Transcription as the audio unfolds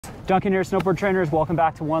Duncan here, Snowboard Trainers. Welcome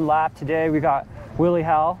back to OneLap. Today we got Willie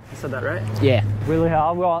Howell. I said that right? Yeah. Willie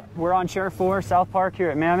Howell. Well, we're on Chair 4, South Park here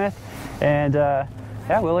at Mammoth. And yeah,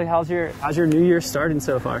 Willie, how's your new year starting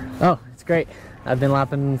so far? Oh, it's great. I've been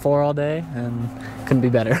lapping 4 all day and couldn't be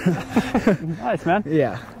better. Nice, man.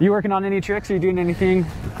 Yeah. You working on any tricks? Are you doing anything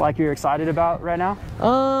like you're excited about right now?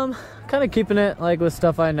 Kind of keeping it like with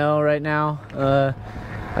stuff I know right now.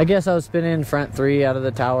 I guess I was spinning front 3 out of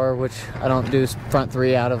the tower, which I don't do front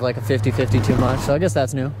 3 out of like a 50-50 too much. So I guess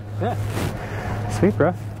that's new. Yeah. Sweet,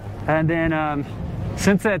 bro. And then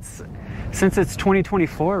since it's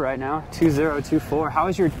 2024 right now, 2024, how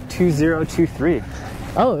was your 2023?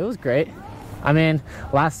 Oh, it was great. I mean,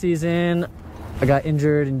 last season I got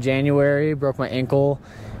injured in January, broke my ankle,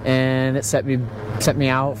 and it set me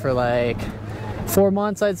out for like 4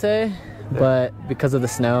 months, I'd say. But because of the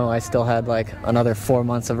snow, I still had like another 4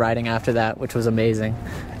 months of riding after that, which was amazing.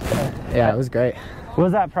 Yeah, it was great. What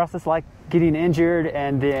was that process like, getting injured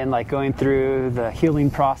and then like going through the healing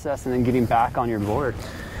process and then getting back on your board?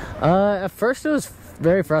 At first it was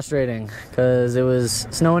very frustrating because it was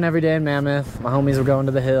snowing every day in Mammoth. My homies were going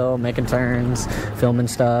to the hill, making turns, filming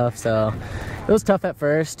stuff. So it was tough at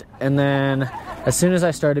first. And then as soon as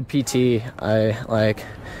I started PT, I like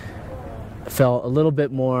felt a little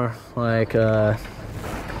bit more like I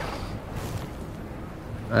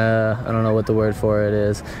don't know what the word for it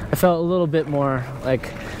is. I felt a little bit more like,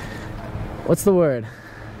 what's the word?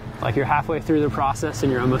 Like you're halfway through the process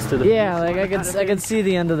and you're almost to the yeah, like I could see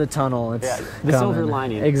the end of the tunnel. It's the silver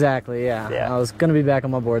lining. Exactly, yeah. I was gonna be back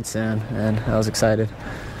on my board soon, and I was excited.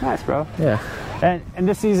 Nice, bro. Yeah. And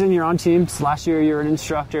this season you're on teams. Last year you were an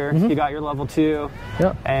instructor. You got your level 2.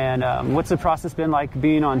 Yep. And what's the process been like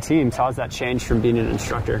being on teams? How has that changed from being an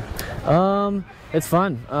instructor? It's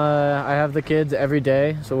fun. I have the kids every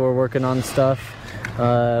day, so we're working on stuff.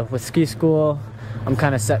 With ski school, I'm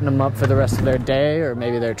kind of setting them up for the rest of their day or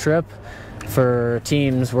maybe their trip. For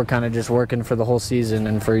teams, we're kind of just working for the whole season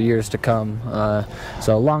and for years to come.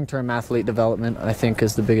 So long-term athlete development, I think,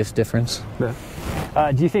 is the biggest difference.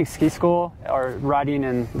 Yeah. Do you think ski school or riding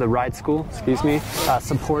in the ride school,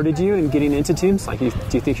 supported you in getting into teams? Like, do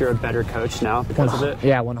you think you're a better coach now because of it?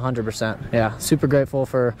 Yeah, 100%. Yeah, super grateful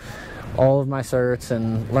for all of my certs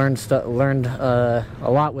and learned a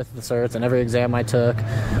lot with the certs and every exam I took.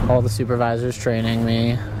 All the supervisors training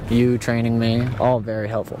me, you training me, all very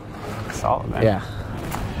helpful. Solid, man. Yeah.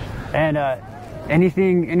 And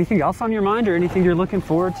anything else on your mind or anything you're looking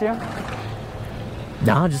forward to?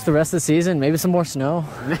 No, just the rest of the season. Maybe some more snow.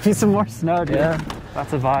 Maybe some more snow, dude. Yeah.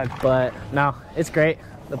 That's a vibe. But no, it's great.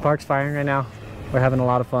 The park's firing right now. We're having a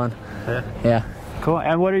lot of fun. Yeah. Cool.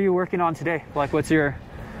 And what are you working on today? Like, are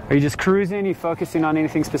you just cruising? Are you focusing on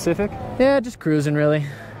anything specific? Yeah, just cruising really.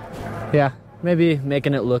 Yeah, maybe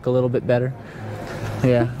making it look a little bit better.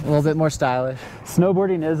 Yeah, a little bit more stylish.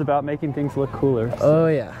 Snowboarding is about making things look cooler. So. Oh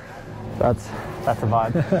yeah. That's a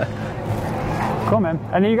vibe. Cool, man.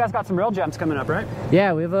 And then you guys got some rail jams coming up, right?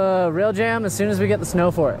 Yeah, we have a rail jam as soon as we get the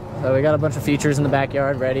snow for it. So we got a bunch of features in the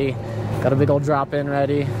backyard ready. Got a big old drop-in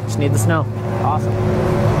ready. Just need the snow. Awesome.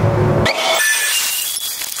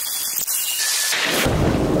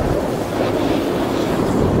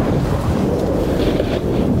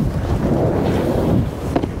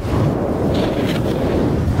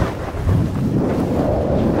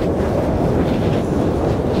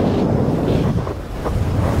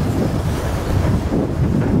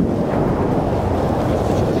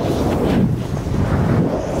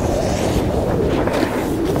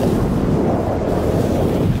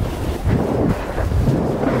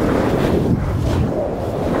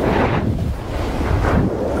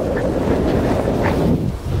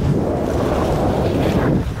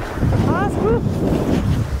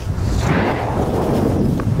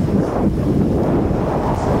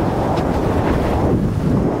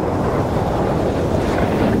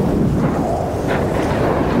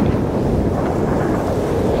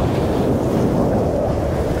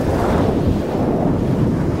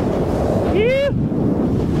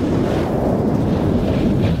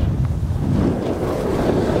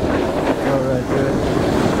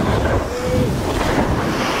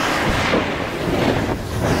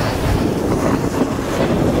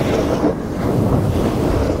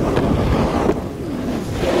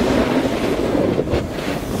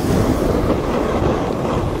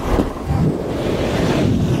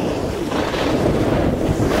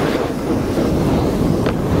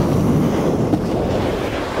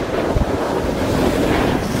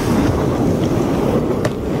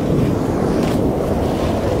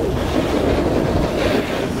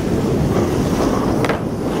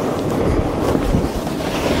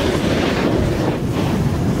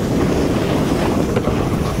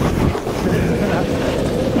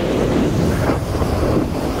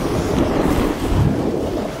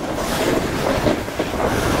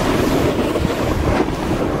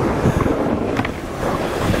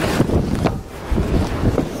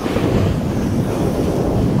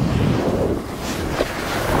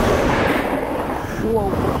 whoa.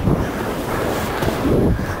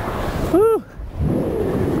 Woo.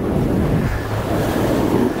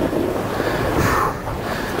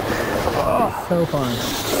 Oh, so fun.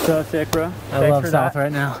 So sick, bro. I love South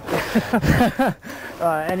right now.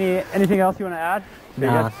 Anything else you want to add?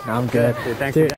 Nah, I'm good. Thanks. Dude.